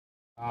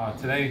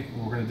Today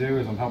what we're going to do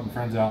is I'm helping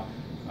friends out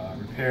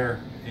repair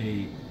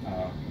a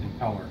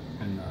impeller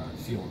and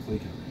seal it's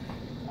leaking.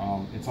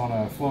 It's on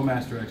a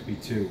Flo-Master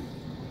XP2, the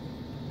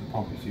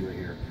pump you see right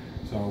here.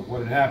 So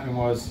what had happened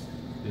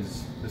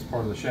is this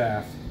part of the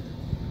shaft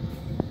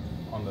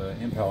on the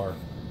impeller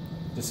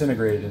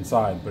disintegrated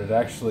inside, but it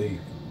actually,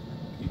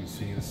 you can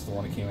see this is the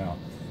one that came out,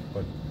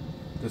 but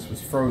this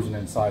was frozen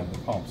inside of the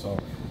pump. So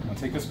I'm going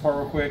to take this apart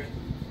real quick,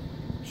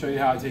 show you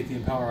how to take the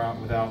impeller out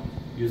without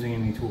using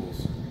any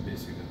tools.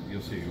 Basically,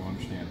 you'll see, you'll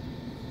understand.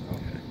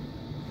 Okay.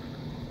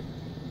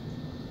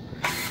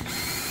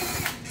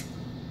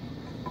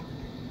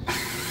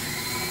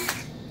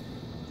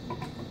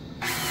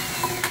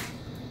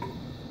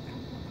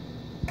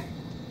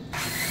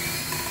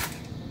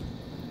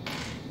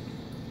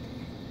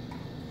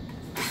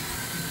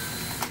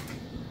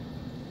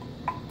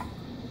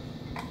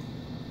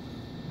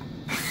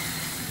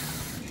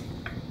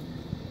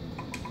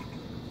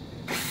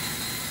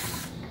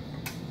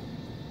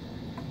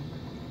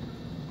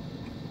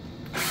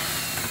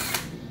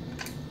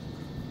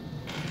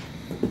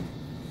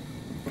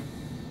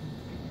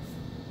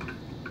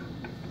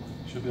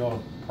 Should be able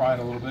to pry it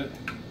a little bit,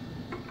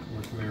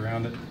 work your way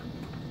around it.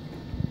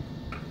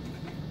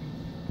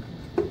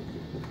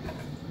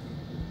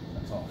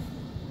 That's off.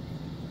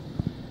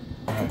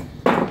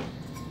 Alright,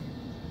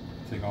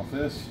 take off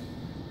this.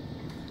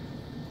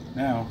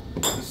 Now,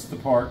 this is the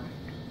part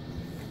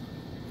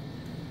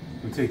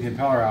we take the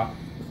impeller out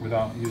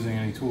without using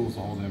any tools to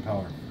hold the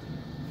impeller.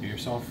 Get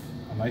yourself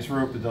a nice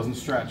rope that doesn't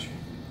stretch.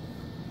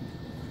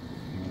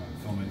 I'm going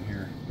to film it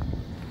here.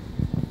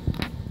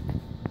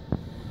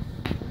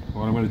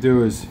 What I'm going to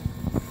do is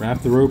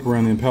wrap the rope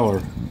around the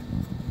impeller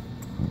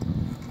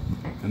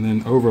and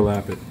then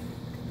overlap it.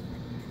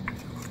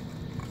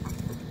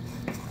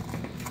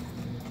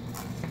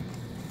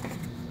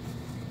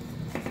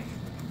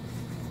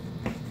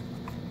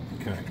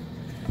 Okay,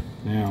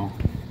 now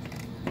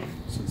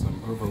since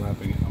I'm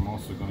overlapping it, I'm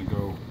also going to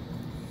go,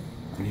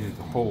 I need it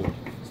to hold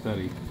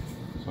steady,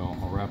 so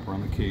I'll wrap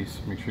around the case,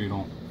 make sure you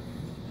don't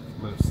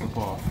let it slip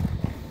off.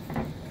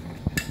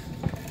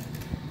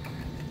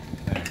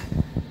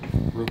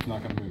 Rope's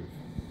not going to move.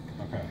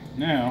 Okay,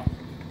 now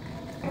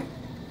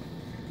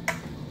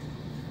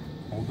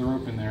hold the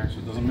rope in there so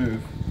it doesn't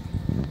move.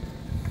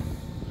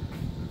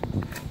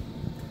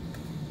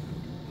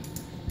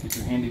 Get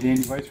your handy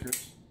dandy vice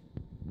grips.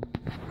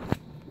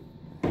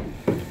 You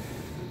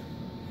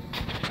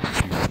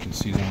can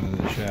see that under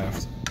the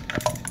shaft.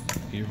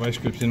 Get your vice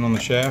grips in on the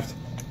shaft.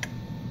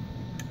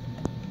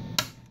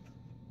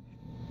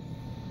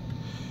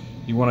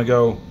 You want to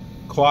go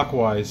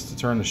clockwise to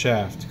turn the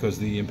shaft because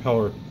the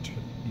impeller,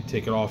 you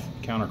take it off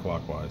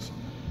counterclockwise.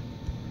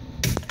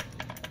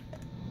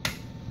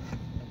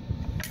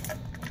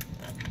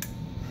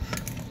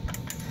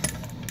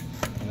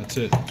 And that's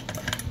it.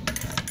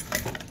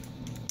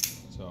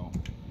 So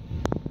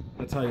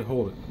that's how you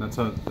hold it. That's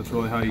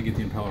really how you get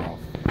the impeller off.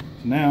 So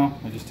now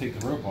I just take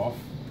the rope off.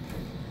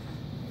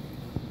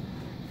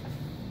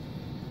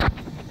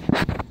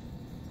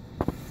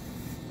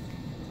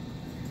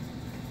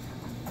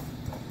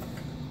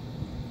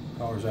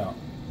 Impeller's out.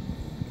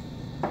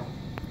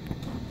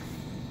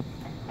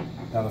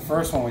 Now the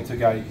first one we took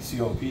out, you can see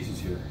all the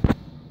pieces here.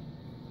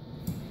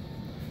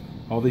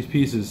 All these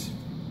pieces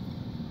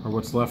are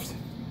what's left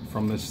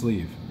from this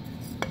sleeve.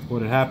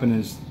 What had happened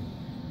is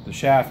the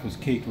shaft was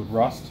caked with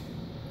rust,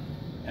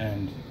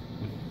 and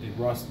the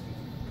rust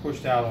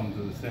pushed out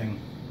onto the thing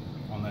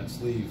on that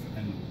sleeve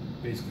and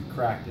basically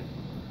cracked it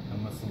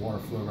and lets the water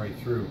flow right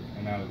through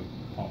and out of the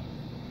pump.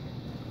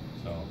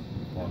 So,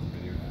 pause the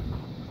video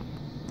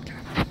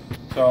now.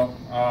 So,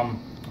 I'm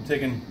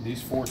taking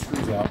these 4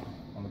 screws out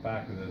on the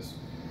back of this.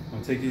 I'm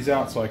going to take these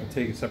out so I can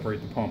take and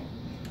separate the pump.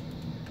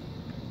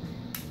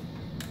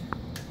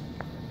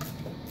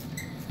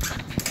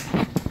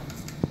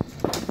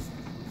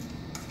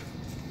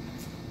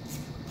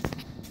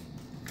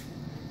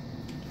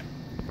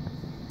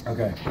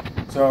 Okay,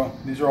 so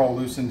these are all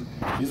loosened.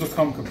 These will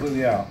come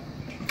completely out.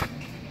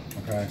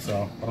 Okay,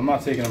 so, but I'm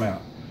not taking them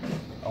out.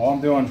 All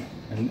I'm doing,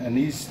 and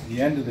these, the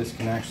end of this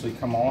can actually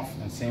come off,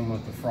 and same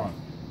with the front.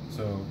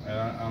 So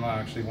I'm not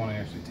actually wanting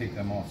to actually take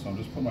them off. So I'm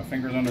just putting my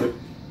fingers under it,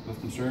 lift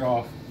them straight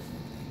off,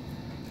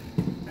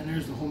 and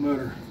there's the whole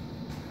motor.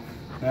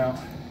 Now,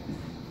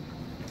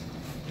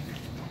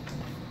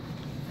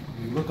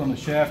 if you look on the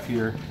shaft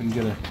here, you can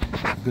get a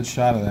good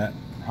shot of that,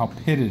 how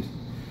pitted.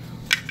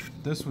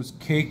 This was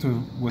caked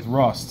with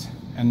rust,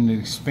 and it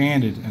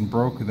expanded and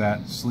broke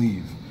that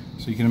sleeve.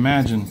 So you can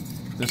imagine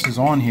this is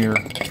on here,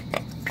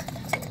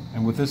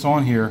 and with this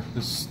on here,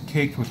 this is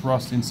caked with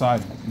rust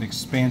inside. It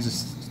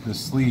expands the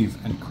sleeve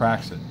and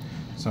cracks it.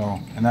 So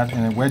and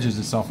it wedges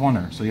itself on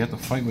there. So you have to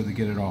fight with it to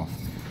get it off.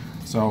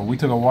 So we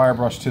took a wire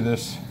brush to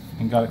this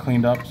and got it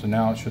cleaned up. So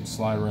now it should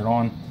slide right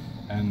on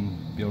and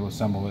be able to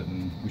assemble it,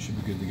 and we should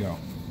be good to go.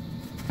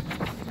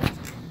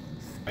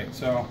 Right,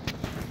 so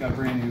got a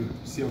brand new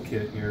seal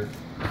kit here.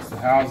 It's the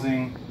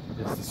housing,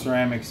 it's the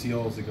ceramic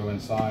seals that go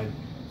inside.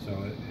 So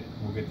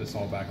we'll get this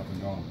all back up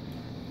and going.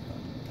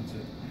 That's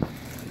it.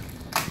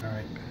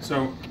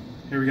 So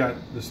here we got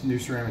this new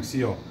ceramic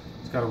seal.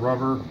 It's got a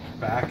rubber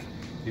back.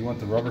 You want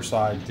the rubber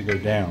side to go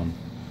down,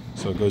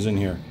 so it goes in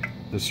here.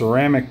 The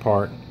ceramic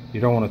part,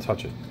 you don't want to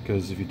touch it,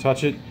 because if you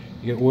touch it,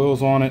 you get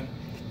oils on it,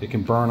 it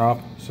can burn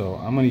up. So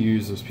I'm going to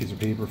use this piece of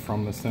paper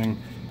from this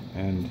thing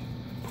and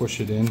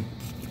push it in.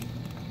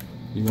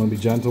 You want to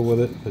be gentle with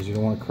it because you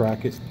don't want to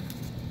crack it.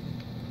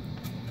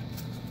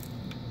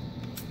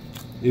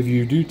 If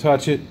you do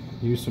touch it,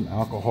 use some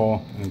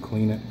alcohol and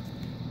clean it.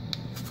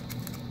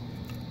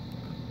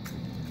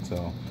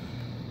 So,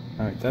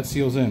 alright, that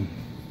seal's in.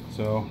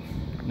 So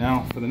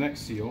now for the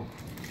next seal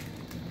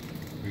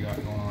we got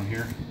going on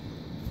here.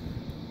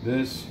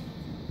 This,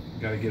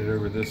 got to get it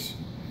over this.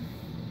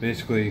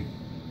 Basically,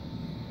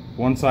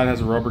 one side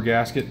has a rubber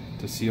gasket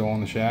to seal on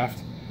the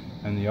shaft,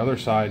 and the other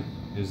side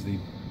is the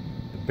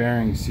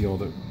bearing seal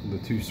that the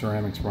two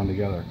ceramics run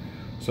together.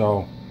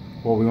 So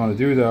what we want to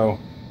do though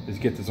is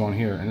get this on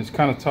here, and it's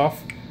kind of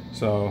tough.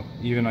 So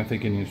even I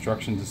think in the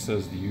instructions it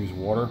says to use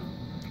water.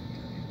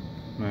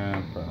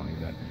 Nah, probably don't need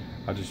that.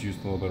 I just used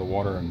a little bit of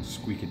water and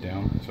squeak it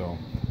down. So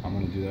I'm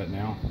going to do that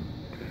now.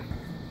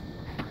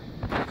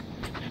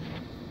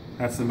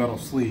 That's the metal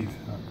sleeve.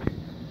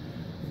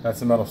 That's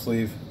the metal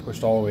sleeve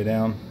pushed all the way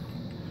down.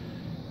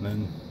 And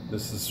then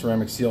this is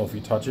ceramic seal. If you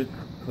touch it,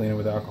 clean it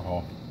with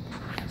alcohol.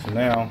 So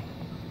now,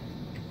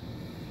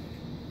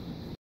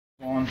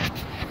 all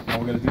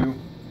we got to do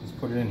is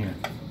put it in here.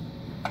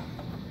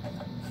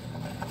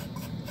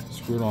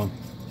 Screw it on.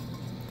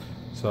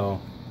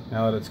 So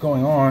now that it's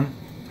going on,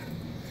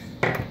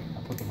 I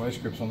put the vice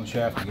grips on the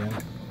shaft again,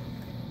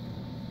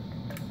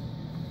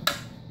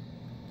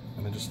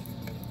 and then just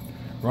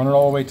run it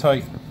all the way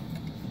tight,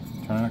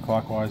 turning it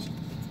clockwise.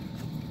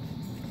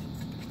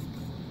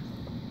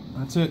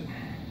 That's it.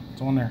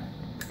 It's on there.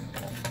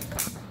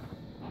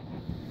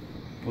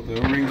 Put the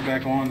O-rings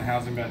back on, the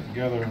housing back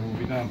together, and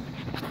we'll be done.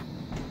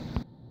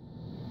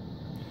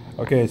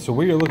 Okay, so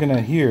what you're looking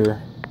at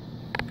here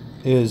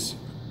is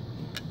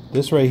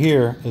this right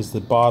here is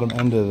the bottom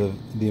end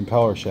of the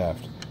impeller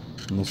shaft,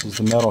 and this is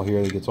the metal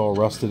here that gets all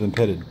rusted and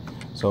pitted.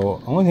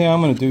 So only thing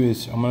I'm going to do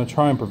is I'm going to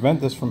try and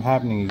prevent this from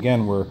happening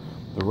again, where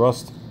the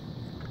rust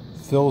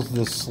fills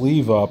this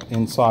sleeve up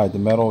inside. The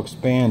metal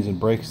expands and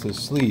breaks this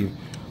sleeve.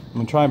 I'm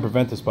going to try and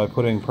prevent this by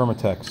putting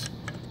Permatex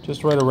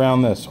just right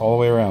around this, all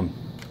the way around.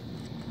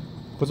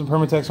 Put some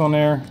Permatex on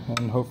there,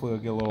 and hopefully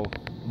it'll get a little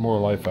more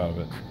life out of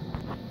it.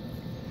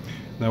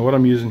 Now what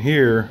I'm using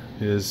here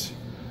is,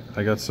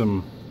 I got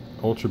some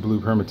Ultra Blue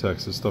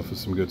Permatex. This stuff is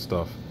some good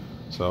stuff.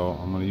 So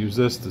I'm going to use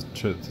this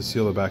to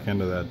seal the back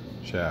end of that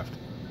shaft.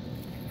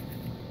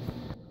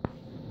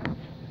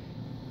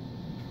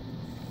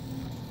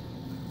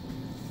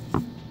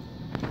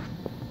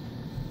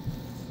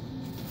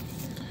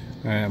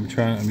 Alright,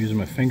 I'm using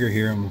my finger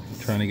here. I'm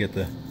trying to get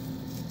the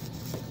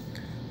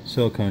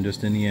silicone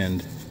just in the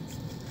end.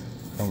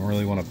 I don't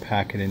really want to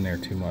pack it in there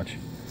too much.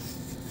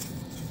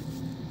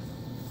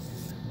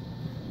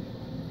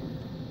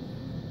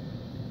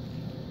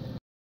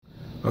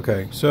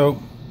 Okay,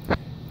 so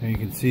now you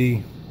can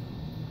see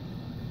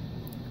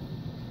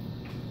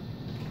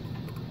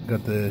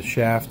got the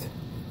shaft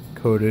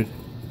coated.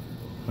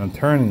 I'm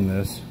turning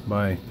this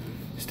by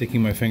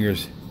sticking my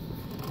fingers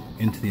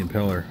into the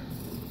impeller.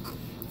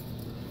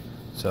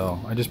 So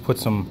I just put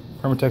some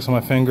Permatex on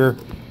my finger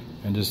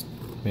and just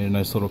made a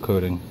nice little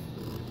coating.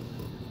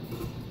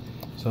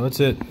 So that's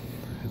it.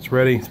 It's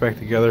ready. It's back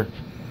together.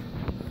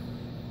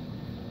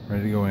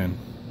 Ready to go in.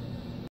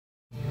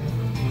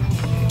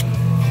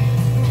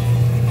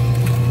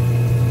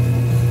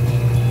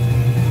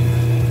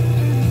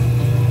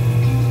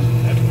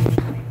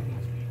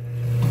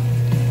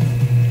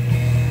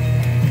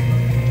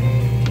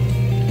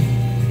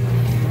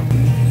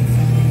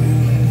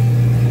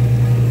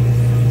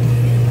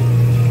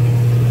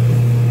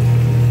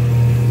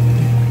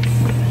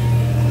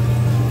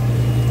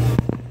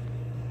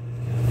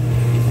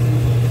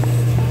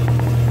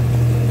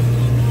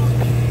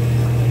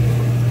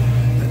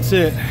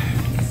 That's it.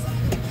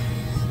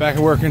 Back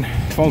and working,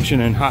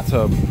 functioning hot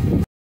tub.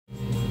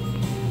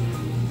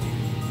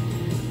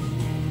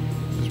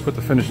 Just put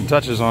the finishing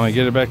touches on it,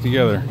 get it back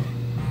together.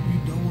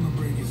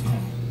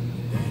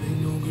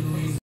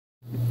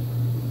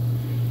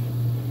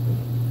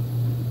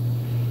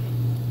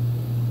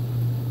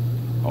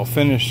 All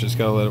finished, just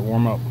gotta let it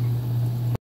warm up.